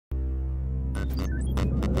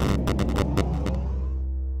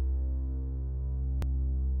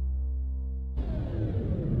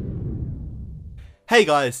Hey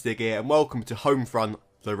guys, Stig here, and welcome to Homefront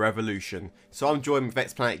The Revolution. So I'm joined with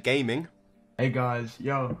XPlanetGaming. Hey guys,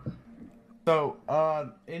 yo. So,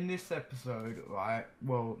 in this episode, right,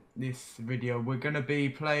 well, this video, we're gonna be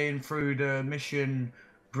playing through the mission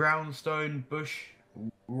Brownstone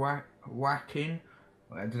Bushwhacking.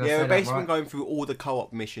 Yeah, we're basically going through all the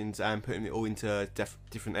co-op missions and putting it all into a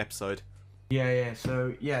different episode. Yeah,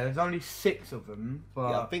 so, yeah, there's only 6 of them, but...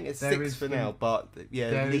 Yeah, I think it's 6 for now, but,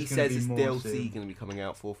 yeah, Lee says it's DLC going to be coming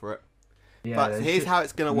out for it. Yeah, but here's how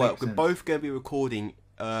it's going to work. We're both going to be recording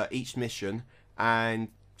each mission, and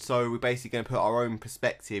so we're basically going to put our own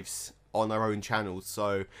perspectives on our own channels.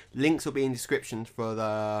 So, links will be in the description for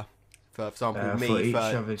the... For example, me, for each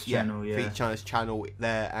other's channel, for each other's channel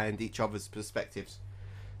there, and each other's perspectives.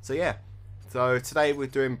 So, yeah. So, today we're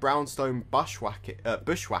doing Brownstone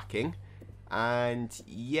Bushwhacking. And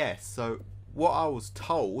yeah, so what I was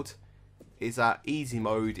told is that easy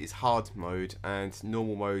mode is hard mode and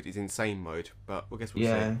normal mode is insane mode. But I guess we'll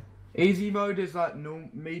see. Easy mode is like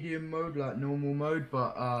medium mode, like normal mode,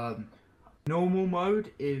 but normal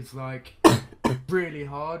mode is like really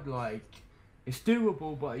hard. Like it's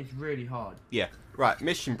doable, but it's really hard. Yeah. Right,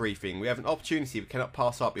 mission briefing. We have an opportunity we cannot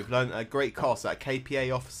pass up. We've learned at a great cost that a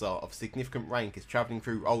KPA officer of significant rank is travelling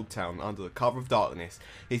through Old Town under the cover of darkness.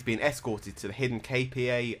 He's been escorted to the hidden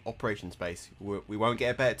KPA operations base. We won't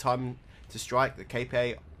get a better time to strike. The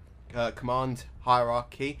KPA command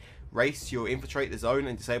hierarchy. Race, you'll infiltrate the zone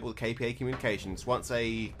and disable the KPA communications. Once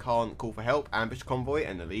they can't call for help, ambush convoy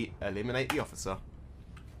and eliminate the officer.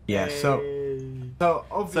 Yeah, so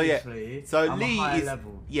obviously, so I'm Lee a high is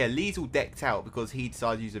level. Yeah, Lee's all decked out because he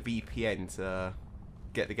decided to use a VPN to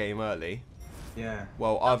get the game early. Yeah.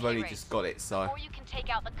 Well, I've only just got it, so. Before you can take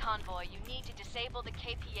out the convoy, you need to disable the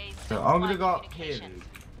KPA's so I'm gonna go up here.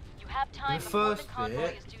 You have time the first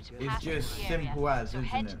bit is just simple as,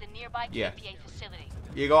 isn't it? Yeah.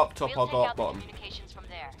 You go up top, I'll go up bottom.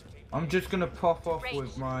 I'm just gonna pop off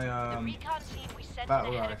with my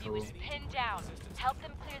battle rifle. Help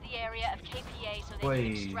them clear the area of KPA so they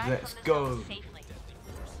Please, can extract let's from the go. zone safely.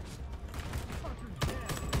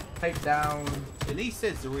 Take down. At least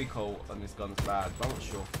says the recoil on this gun's bad, but I'm not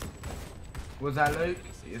sure. Was that Luke?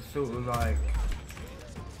 It's sort of like.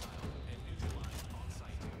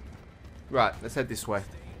 Right, let's head this way.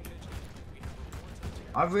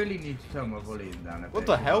 I really need to turn my volume down a bit. What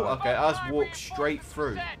the hell? Okay, I just walked straight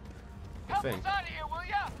through the thing.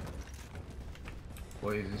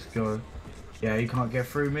 Where does this go? Yeah, you can't get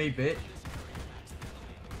through me, bitch.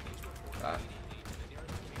 Right.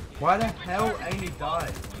 Why the hell ain't he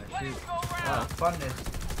died? Oh, fun this.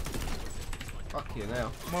 Fuck you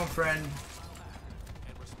now. Come on, friend.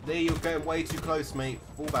 Lee, you're getting way too close, mate.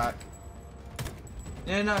 Fall back.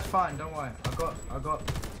 Yeah, no, it's fine. Don't worry. I got.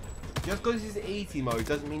 Just because it's easy mode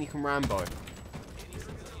doesn't mean you can Rambo.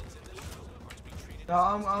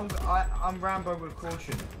 No, I'm Rambo with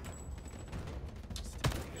caution.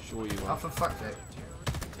 Sure you Oh, are. for fuck's sake.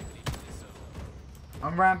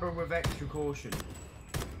 I'm Rambo with extra caution.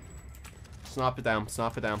 Sniper down,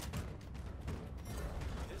 sniper down.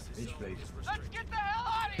 Bitch, please.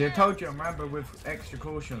 See, I told you I'm Rambo with extra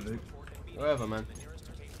caution, Luke. Whatever, man.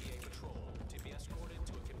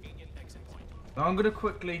 Now I'm gonna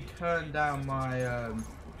quickly turn down my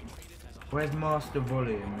where's master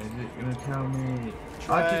volume? Is it gonna tell me?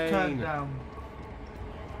 I just turned down.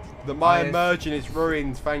 My immersion is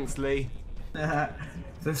ruined, thanks Lee.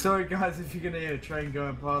 So sorry guys if you're gonna hear a train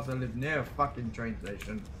going past. I live near a fucking train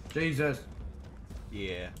station. Jesus.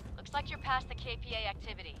 Yeah. Looks like you're past the KPA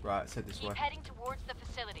activity. Right, let's head this way. Keep heading towards the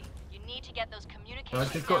facility. You need to get those I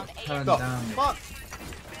communications just down got turned ASAP. down. Fuck!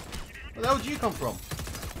 Where the hell did you come from?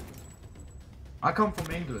 I come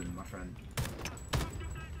from England, my friend.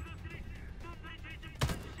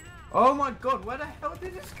 Oh my god, where the hell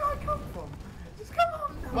did this guy come from? Just come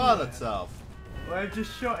on. Mother itself. Well, I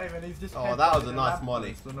just shot him and he's just. Oh, that was a nice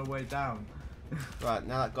molly. On the way down. Right,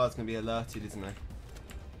 now that guy's gonna be alerted, isn't he?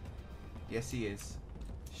 Yes, he is.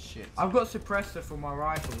 Shit. I've got suppressor for my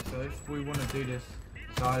rifle, so if we want to do this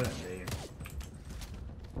silently.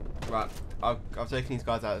 Right, I've taken these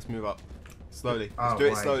guys out. Let's move up. Slowly. Let's Oh, do it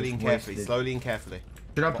right, slowly and just carefully. wasted. Slowly and carefully.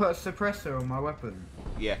 Did I put a suppressor on my weapon?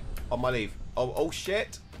 Yeah, on my lead. Oh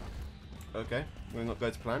shit. Okay, we're not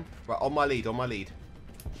going to plan. Right, on my lead, on my lead.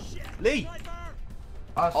 Lee!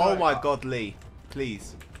 Oh my god, Lee.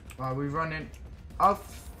 Please. Are we running? Oh,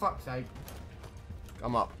 fuck's sake.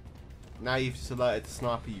 I'm up. Now you've just alerted the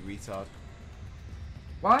sniper, you retard.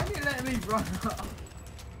 Why are you letting me run up?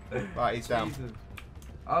 Right, he's down. Jesus.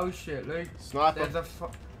 Oh shit, Luke. Sniper.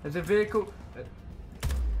 There's a vehicle.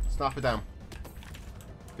 Sniper down.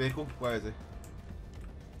 Vehicle? Where is he?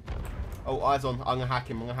 Oh, eyes on. I'm gonna hack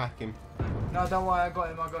him. No, don't worry, I got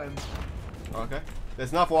him. Okay.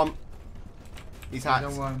 There's another one. He's hacked.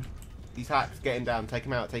 Don't worry. He's hacked. Get him down. Take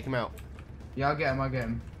him out. Yeah, I'll get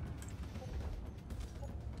him.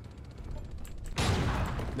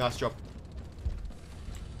 Nice job.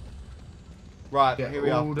 Right, here we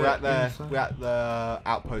are. We're at the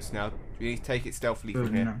outpost now. We need to take it stealthily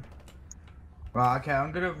from here. Right, okay,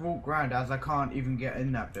 I'm gonna walk around as I can't even get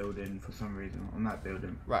in that building for some reason. On that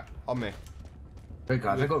building. Right, on me. Hey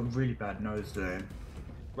guys, I got really bad nose there.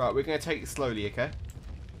 Right, we're gonna take it slowly, okay?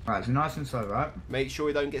 Right, so nice and slow, right? Make sure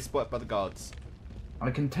we don't get spotted by the guards.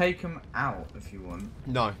 I can take them out if you want.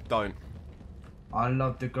 No, don't. I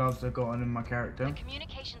love the gloves I got on in my character. The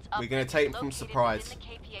communications We're gonna take them from surprise. Within the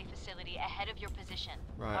KPA facility ahead of your position.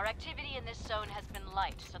 Right. Our activity in this zone has been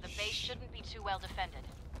light, so the base shouldn't be too well defended.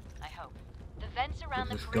 I hope. The vents around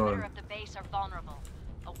the perimeter of the base are vulnerable.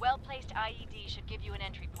 A well-placed IED should give you an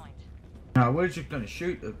entry point. No, we're just gonna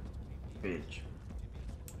shoot the bitch.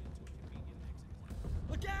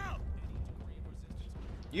 Look out!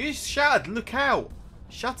 You shouted, look out!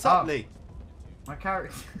 Shut up, Lee. My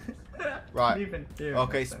character. Right.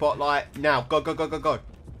 Okay, spotlight. Now. Go.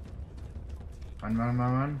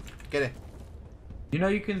 Run. Get it. You know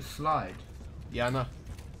you can slide. Yeah, I know.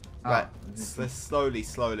 Right. Let's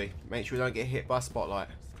slowly. Make sure we don't get hit by a spotlight.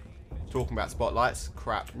 Talking about spotlights.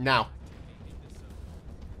 Crap. Now.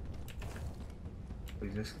 We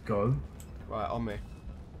just go. Right, on me.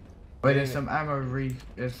 Wait, there's some ammo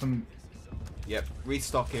there's some... Yep.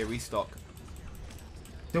 Restock here, restock.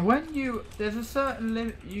 So when there's a certain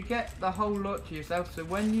limit, you get the whole lot to yourself, so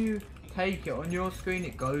when you take it on your screen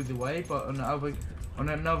it goes away, but on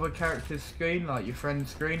another character's screen, like your friend's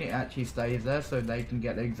screen, it actually stays there so they can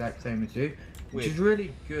get the exact same as you. Which is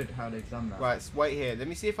really good how they've done that. Right, so wait here. Let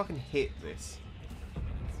me see if I can hit this.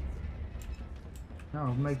 No,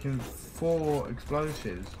 I'm making 4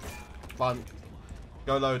 explosives. Fun.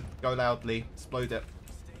 Go loudly. Explode it.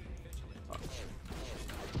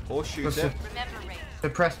 Or shoot it. Remember, Ray,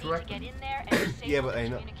 Suppressed you need to weapon. get in there and disable Yeah, but they the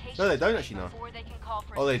know. communications No, they don't actually know. before they can call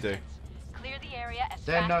for Oh, they do. assistance. Clear the area as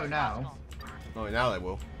They fast know as now. possible. Oh, now they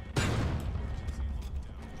will.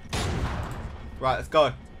 Right, let's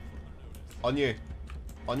go. On you.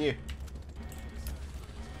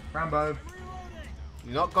 Rambo.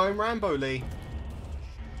 You're not going Rambo, Lee.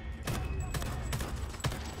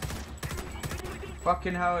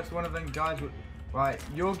 Fucking hell, it's one of them guys with... Right,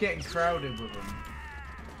 you're getting crowded with them.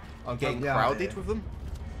 I'm getting Yeah, crowded yeah. with them.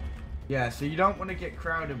 Yeah, so you don't want to get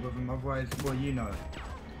crowded with them, otherwise, well, you know.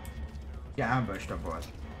 Get ambushed otherwise.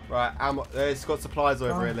 Right, it's got supplies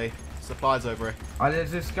over here, Lee. Supplies over here. Oh,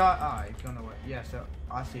 there's this guy. Ah, he's gone away. Yeah, so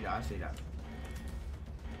I see that.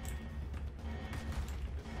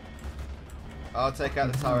 I'll take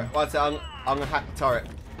out the turret. Right, I'm gonna hack the turret.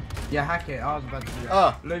 Yeah, hack it. I was about to do that.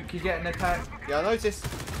 Ah. Luke, you're getting attacked. Yeah, I noticed.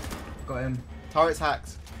 Got him. Turret's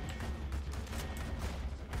hacked.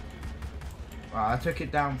 Right, I took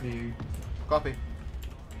it down for you. Copy.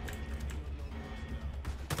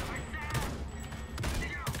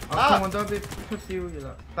 Oh, come on, don't be pussy. You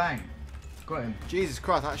like, bang. Got him. Jesus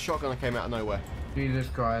Christ, that shotgun came out of nowhere. Jesus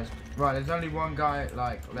Christ. Right, there's only one guy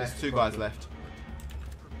like left. There's 2 guys left.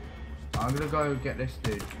 I'm gonna go get this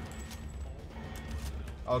dude.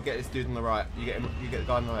 I'll get this dude on the right. You get the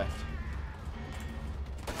guy on the left.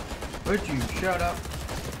 Would you shut up?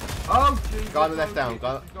 Oh, Jesus. Guy on the left down. He's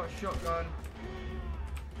got a shotgun.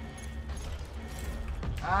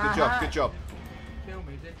 Good job. Kill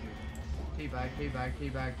me, did you?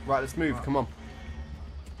 Teabag. Right, let's move. Right. Come on.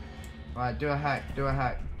 Right, do a hack.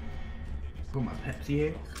 Got my Pepsi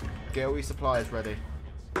here. Get all your supplies ready.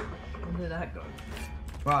 Where did that go?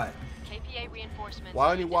 Right. KPA reinforcements.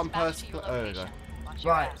 Why only will be one dispatched person to your per- oh, there you location. Watch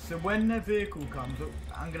your Right, back. so when their vehicle comes up,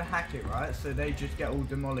 I'm gonna hack it, right? So they just get all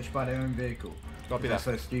demolished by their own vehicle. Copy They're that.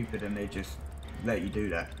 so stupid and they just let you do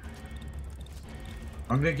that.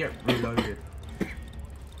 I'm gonna get reloaded.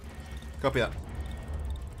 Copy that.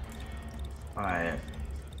 Alright.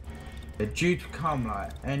 They're due to come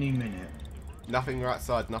like any minute. Nothing right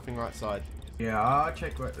side. Yeah, I'll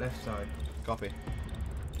check right left side. Copy.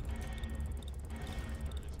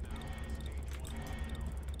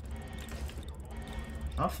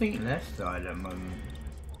 I think left side at the moment.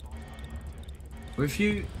 If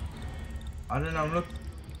you, I don't know.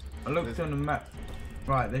 I looked on the map.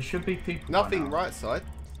 Right, there should be people. by Nothing now. right side.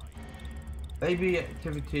 Maybe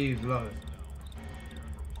activity is low.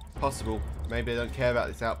 Possible. Maybe they don't care about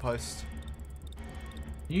this outpost.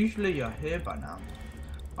 Usually you're here by now.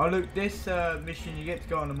 Oh look, this mission you get to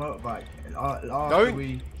go on a motorbike.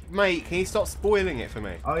 Mate, can you stop spoiling it for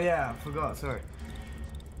me? Oh yeah, I forgot, sorry.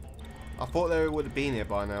 I thought they would have been here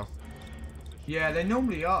by now. Yeah, they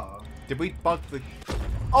normally are. Did we bug the...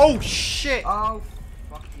 Oh shit! Oh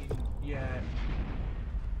fucking yeah.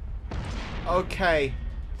 Okay,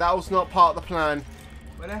 that was not part of the plan.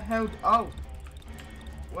 Where the hell? Oh,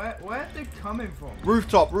 where are they coming from?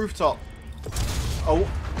 Rooftop, rooftop. Oh,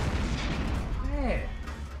 Where?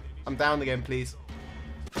 I'm down again, please.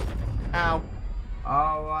 Ow. Oh,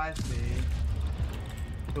 I see.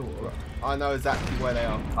 I know exactly where they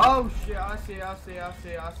are. Oh shit! I see.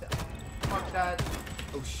 Fuck that.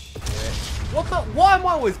 Oh shit. What the? Why am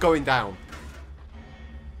I always going down?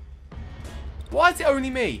 Why is it only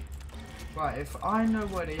me? Right, if I know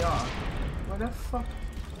where they are, where the fuck?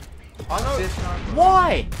 I know.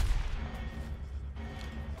 Why?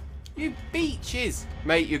 You beaches.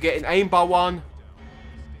 Mate, you're getting aimed by one.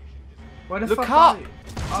 Where the Look fuck up. are you?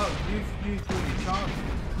 Oh, you've used all your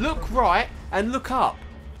chances. Look right and look up.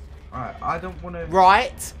 Right, I don't want to.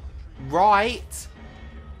 Right. Right.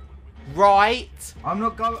 Right. I'm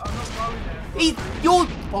not going there. You're...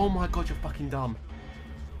 Oh my god, you're fucking dumb.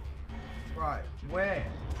 Right, where?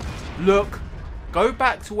 Look. Go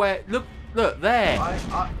back to where... Look, there.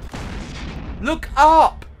 Look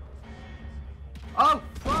up. Oh,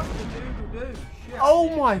 fuck the doodle-doo. Shit.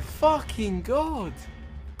 Oh my fucking god.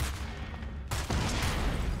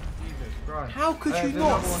 Jesus Christ. How could you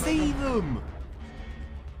not see them?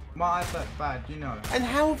 My eyesight's bad, you know. And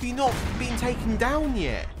how have you not been taken down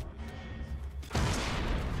yet?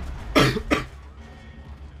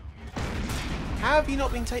 How have you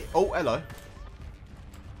not been taken... Oh, hello.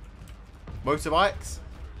 Motorbikes?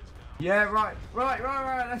 Yeah, right,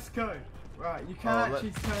 let's go. Right, you can actually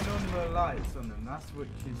turn on the lights on them, that's which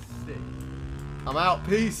is sick. I'm out,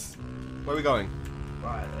 peace. Where are we going?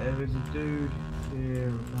 Right, there is a dude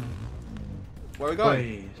here. Where are we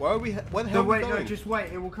going? Wait. Where the hell are we going? No, just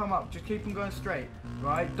wait, it will come up. Just keep them going straight,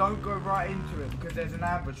 right? Don't go right into it because there's an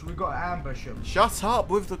ambush. We've got to ambush them. Shut up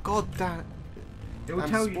with the goddamn... It will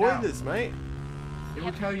tell you now. Spoilers, mate. It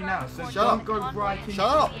will tell you now, so Shut don't up. go right into Shut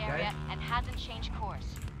up. it, okay? And hasn't changed course.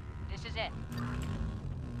 This is it.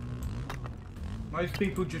 Most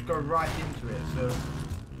people just go right into it, so...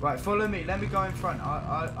 Right, follow me. Let me go in front.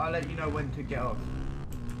 I'll let you know when to get off.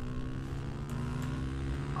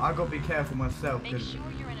 I gotta be careful myself. Make sure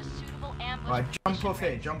you're in a suitable ambush. Right, jump off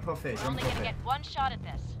here, jump off here, We're jump only off gonna here. get one shot at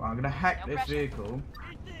this. Right, I'm gonna hack No this pressure. vehicle.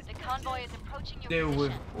 The convoy is approaching your Deal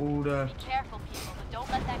with position. all the... Be careful, people, but don't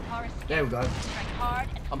let that car escape. There we go. Strike hard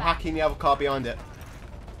and I'm fast. hacking the other car behind it.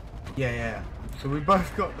 Yeah. So we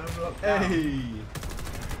both got them locked down. Hey.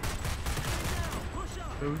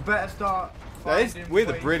 So we better start finding We're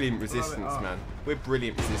the ways brilliant to blow it resistance, up. man. We're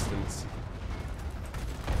brilliant resistance.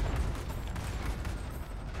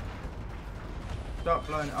 Start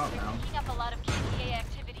blowing it up They're now. picking up a lot of KPA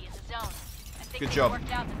activity in the zone. I think Good they've job.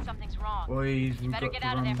 worked out that something's wrong. Boys, You we've better got get to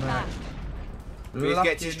out of run there back. fast. Please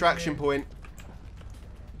get to extraction point.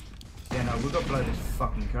 Yeah, no, we've got to blow this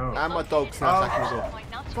fucking car up. And my dog's now attacking the door.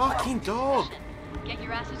 Point not too far Fucking from your dog! position. Get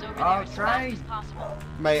your asses over Oh, there as fast train. as possible.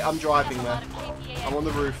 Mate, I'm driving Picking up there. a lot of KPA I'm on the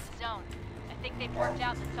activity roof. in the zone. I think they've worked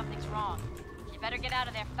out that something's wrong. You better get out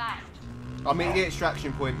of there fast. I'm at the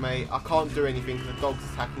extraction point, mate. I can't do anything because the dog's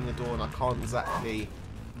attacking the door and I can't exactly...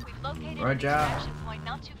 We've located an Roger. extraction point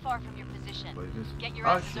not too far from your position. What is this? Get your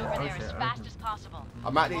Oh, asses shit, over oh, there shit, as okay. fast as possible.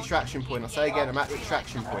 I'm at the Won't extraction let point. I KPA say again, I'm at the realize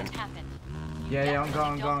extraction something's point. happened. Yeah, I'm Definitely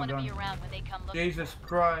going. don't want to be around when they come looking. Jesus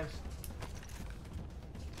Christ.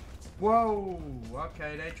 Whoa.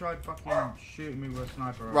 Okay, they tried fucking shooting me with a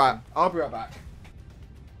sniper rifle. Right, I'll be right back.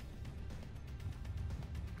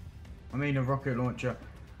 I mean a rocket launcher.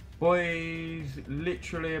 Boys,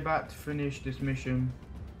 literally about to finish this mission.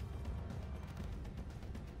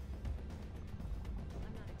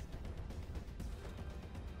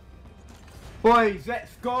 Boys,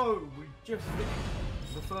 let's go! We just finished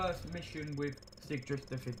the first mission with Sigdris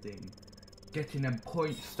the 15. Getting them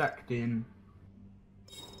points stacked in.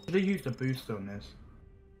 Should have used a boost on this.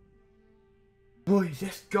 Boys,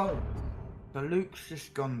 let's go! The Luke's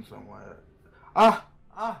just gone somewhere.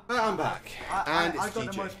 I'm back. And I it's got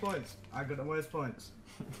the GG. most points. I got the most points.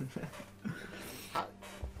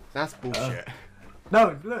 That's bullshit.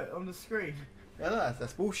 No, look on the screen. Yeah,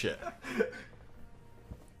 that's bullshit.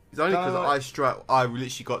 It's only because I literally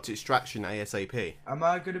got to extraction ASAP. Am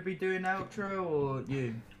I gonna be doing outro or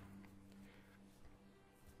you?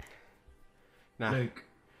 Nah. Luke.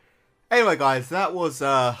 Anyway, guys, that was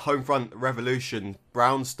Homefront Revolution,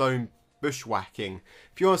 Brownstone Bushwhacking.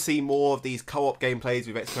 If you want to see more of these co-op gameplays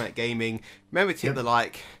with XPlanetGaming, remember to hit the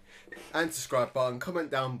like, and subscribe button. Comment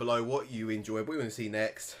down below what you enjoyed, what you want to see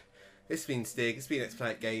next. This has been Stig, it's been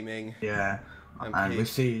XPlanetGaming. Yeah, and we'll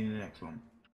see you in the next one.